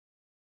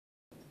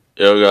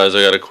Yo guys,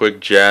 I got a quick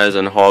Jazz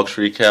and Hawks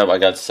recap. I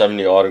got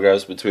 70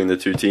 autographs between the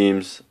two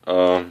teams.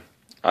 I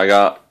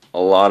got a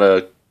lot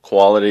of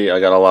quality. I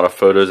got a lot of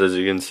photos, as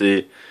you can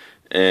see,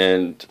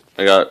 and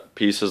I got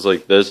pieces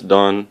like this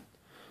done.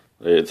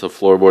 It's a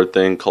floorboard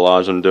thing,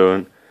 collage I'm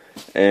doing,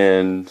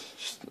 and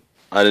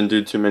I didn't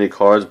do too many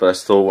cards, but I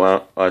still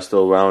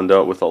wound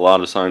up with a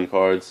lot of signed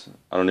cards.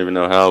 I don't even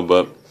know how,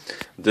 but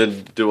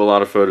did do a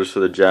lot of photos for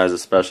the Jazz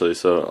especially,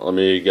 so let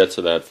me get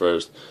to that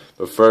first.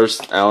 But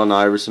first, Allen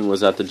Iverson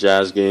was at the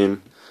Jazz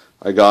game.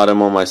 I got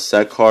him on my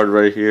set card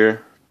right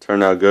here.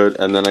 Turned out good.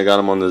 And then I got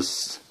him on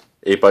this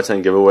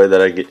 8x10 giveaway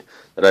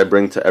that I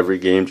bring to every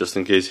game just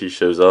in case he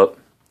shows up.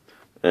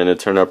 And it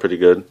turned out pretty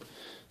good.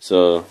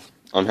 So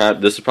I'm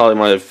happy. This is probably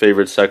my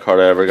favorite set card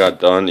I ever got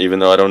done, even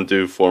though I don't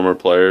do former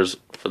players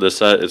for this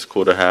set. It's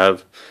cool to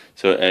have.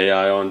 So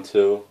AI on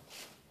too.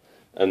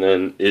 And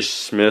then Ish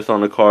Smith on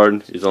the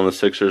card. He's on the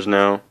Sixers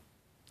now.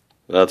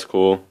 That's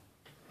cool.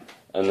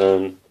 And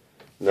then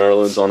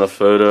Nerlens on a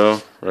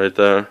photo right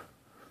there.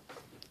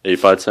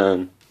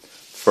 8x10.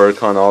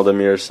 Furkan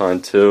Aldemir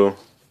signed 2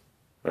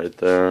 right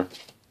there.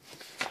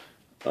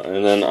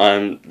 And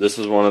then this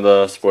is one of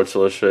the Sports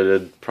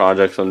Illustrated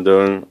projects I'm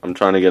doing. I'm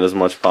trying to get as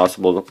much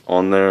possible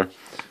on there.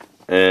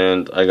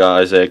 And I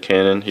got Isaiah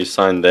Cannon. He's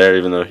signed there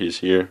even though he's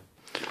here.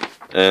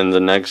 And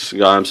the next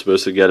guy I'm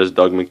supposed to get is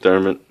Doug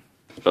McDermott.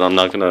 But I'm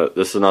not going to,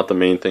 this is not the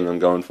main thing I'm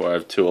going for. I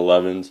have 2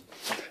 11s.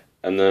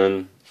 And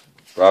then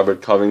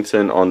Robert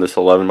Covington on this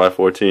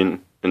 11x14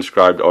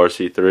 inscribed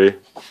RC3.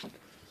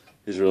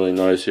 He's really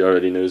nice. He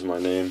already knows my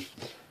name.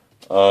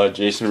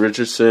 Jason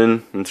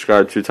Richardson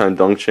inscribed 2-time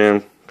dunk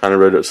champ. Kind of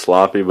wrote it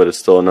sloppy, but it's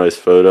still a nice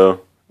photo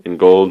in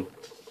gold.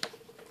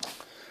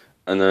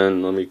 And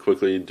then let me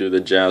quickly do the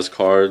Jazz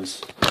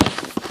cards.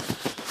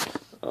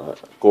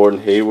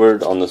 Gordon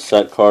Hayward on the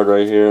set card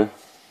right here.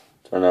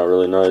 Turned out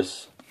really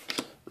nice.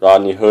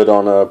 Rodney Hood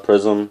on a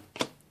prism.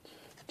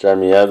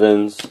 Jeremy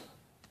Evans.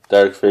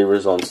 Derek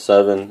Favors on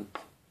 7.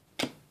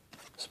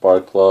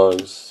 Spark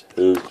plugs.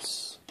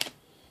 Hoops.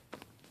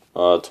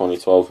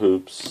 2012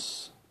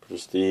 hoops.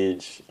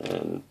 Prestige.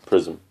 And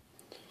prism.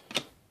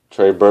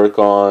 Trey Burke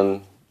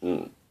on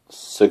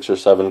 6 or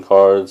 7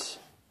 cards.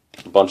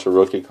 A bunch of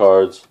rookie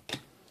cards.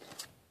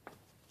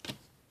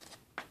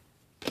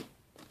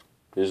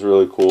 He's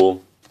really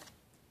cool.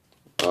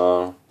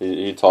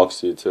 He talks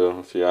to you too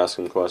if you ask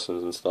him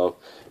questions and stuff.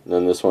 And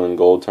then this one in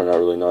gold turned out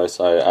really nice.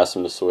 I asked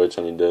him to switch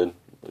and he did.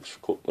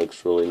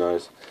 Looks really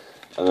nice.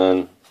 And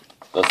then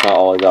that's not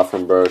all I got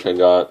from Burke. I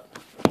got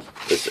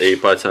this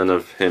 8x10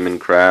 of him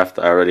and Kraft.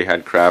 I already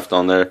had Kraft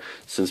on there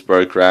since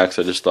Burke racks.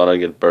 I just thought I'd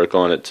get Burke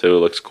on it too. It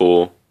looks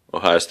cool.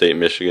 Ohio State,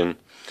 Michigan.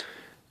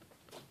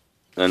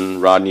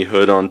 And Rodney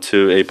Hood on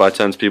 2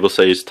 8x10s. People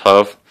say he's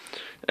tough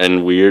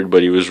and weird,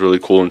 but he was really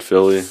cool in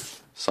Philly.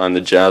 Signed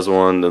the Jazz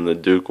one, then the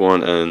Duke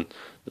one, and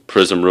the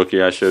Prism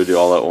rookie I showed you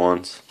all at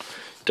once.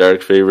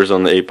 Derek Favors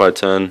on the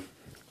 8x10.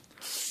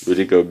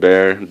 Rudy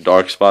Gobert,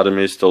 dark spotted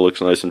me, still looks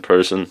nice in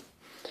person.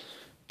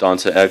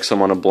 Dante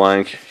Exum on a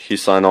blank. He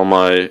signed all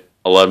my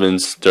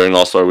 11s during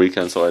All-Star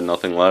Weekend, so I had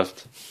nothing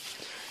left.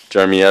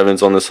 Jeremy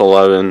Evans on this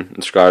 11,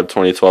 inscribed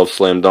 2012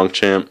 Slam Dunk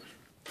Champ.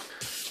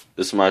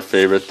 This is my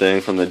favorite thing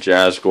from the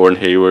Jazz, Gordon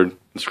Hayward,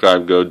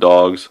 inscribed Go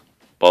Dogs,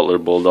 Butler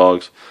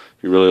Bulldogs.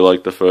 He really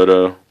liked the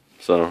photo,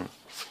 so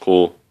it's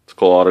cool. It's a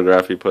cool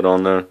autograph he put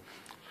on there.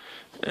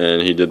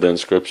 And he did the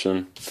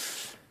inscription.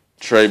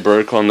 Trey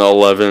Burke on the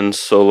 11,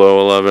 solo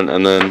 11,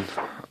 and then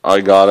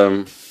I got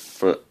him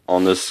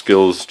on this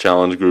Skills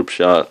Challenge group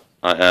shot.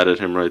 I added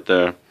him right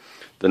there.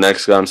 The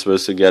next guy I'm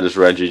supposed to get is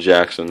Reggie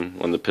Jackson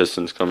when the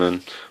Pistons come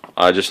in.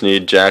 I just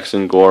need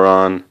Jackson,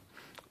 Goran,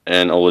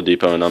 and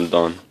Oladipo, and I'm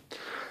done.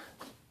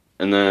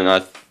 And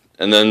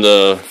then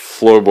the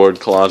floorboard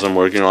collage I'm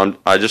working on,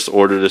 I just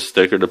ordered a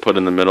sticker to put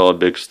in the middle, a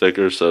big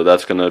sticker, so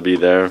that's going to be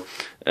there.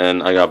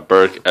 And I got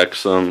Burke,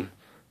 Exum,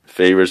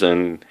 Favors,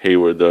 and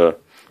Hayward, the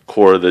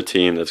core of the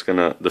team. That's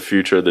the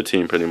future of the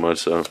team pretty much,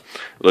 so it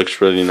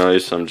looks really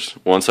nice.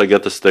 Once I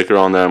get the sticker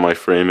on there, I might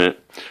frame it.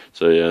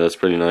 So yeah, that's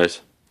pretty nice.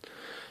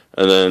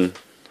 And then,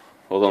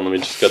 hold on, let me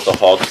just get the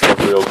Hawks stuff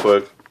real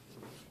quick.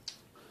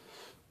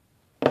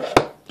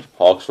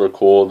 Hawks were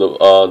cool.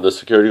 The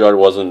security guard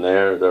wasn't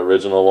there, the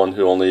original one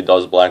who only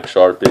does black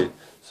Sharpie.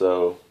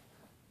 So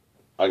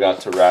I got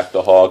to rack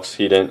the Hawks.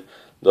 The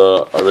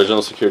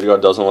original security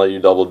guard doesn't let you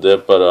double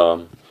dip,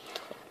 but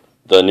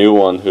the new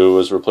one who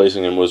was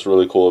replacing him was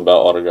really cool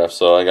about autographs,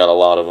 so I got a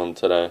lot of them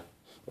today,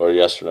 or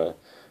yesterday.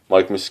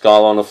 Mike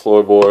Muscala on the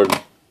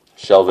floorboard,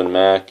 Shelvin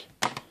Mack,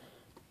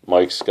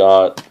 Mike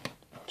Scott,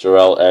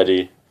 Jarrell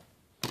Eddy,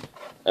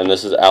 and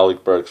this is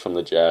Alec Burks from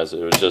the Jazz. It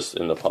was just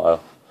in the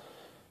pile.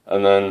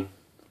 And then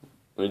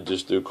we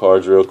just do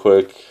cards real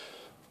quick.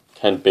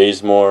 Kent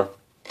Bazemore,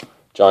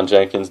 John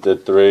Jenkins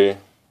did 3,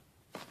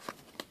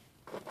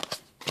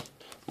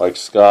 Mike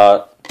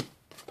Scott,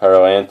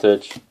 Pero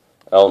Antich,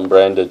 Elton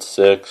Brand did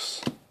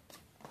 6.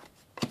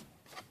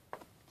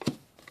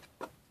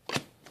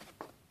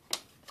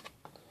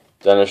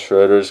 Dennis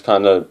Schroeder's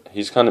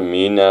he's kind of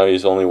mean now.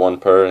 He's only one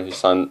per. He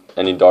signed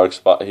any dark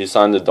spot. He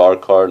signed the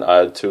dark card. I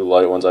had 2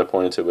 light ones I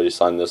pointed to, but he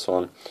signed this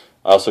one.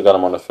 I also got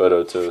him on a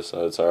photo too,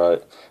 so it's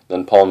alright.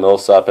 Then Paul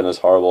Millsap and his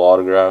horrible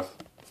autograph.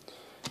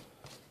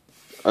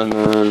 And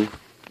then,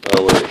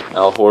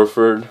 Al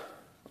Horford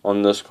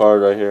on this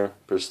card right here,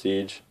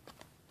 Prestige.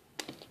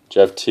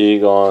 Jeff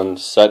Teague on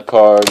set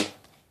card,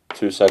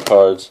 2 set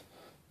cards.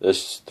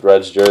 This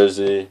Threads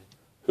jersey,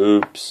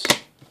 hoops,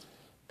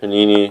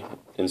 Panini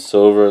in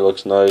silver,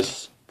 looks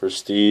nice,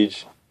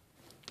 Prestige.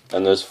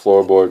 And this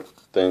floorboard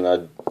thing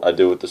I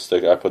do with the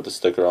sticker, I put the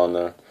sticker on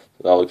there.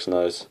 That looks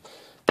nice.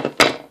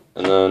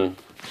 And then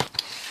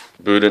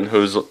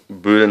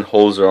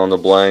Budenholzer on the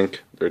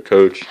blank, their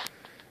coach.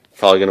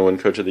 Probably going to win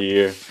Coach of the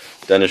Year.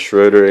 Dennis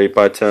Schroeder,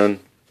 8x10.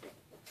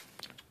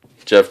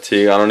 Jeff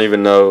Teague, I don't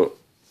even know.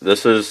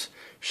 This is,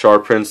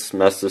 Sharp Prince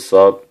messed this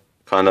up.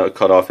 Kind of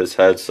cut off his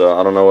head, so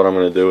I don't know what I'm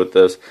going to do with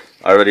this.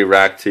 I already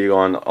racked Teague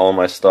on all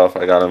my stuff.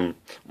 I got him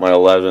my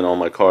 11 on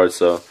my cards,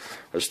 so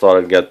I just thought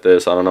I'd get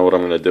this. I don't know what I'm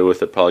going to do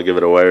with it. Probably give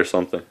it away or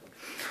something.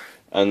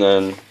 And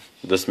then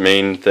this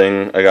main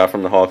thing I got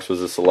from the Hawks was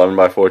this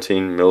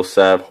 11x14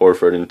 Millsap,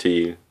 Horford, and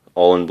Teague,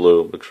 all in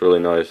blue. Looks really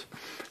nice.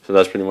 So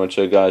that's pretty much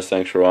it, guys.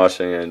 Thanks for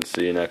watching, and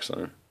see you next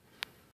time.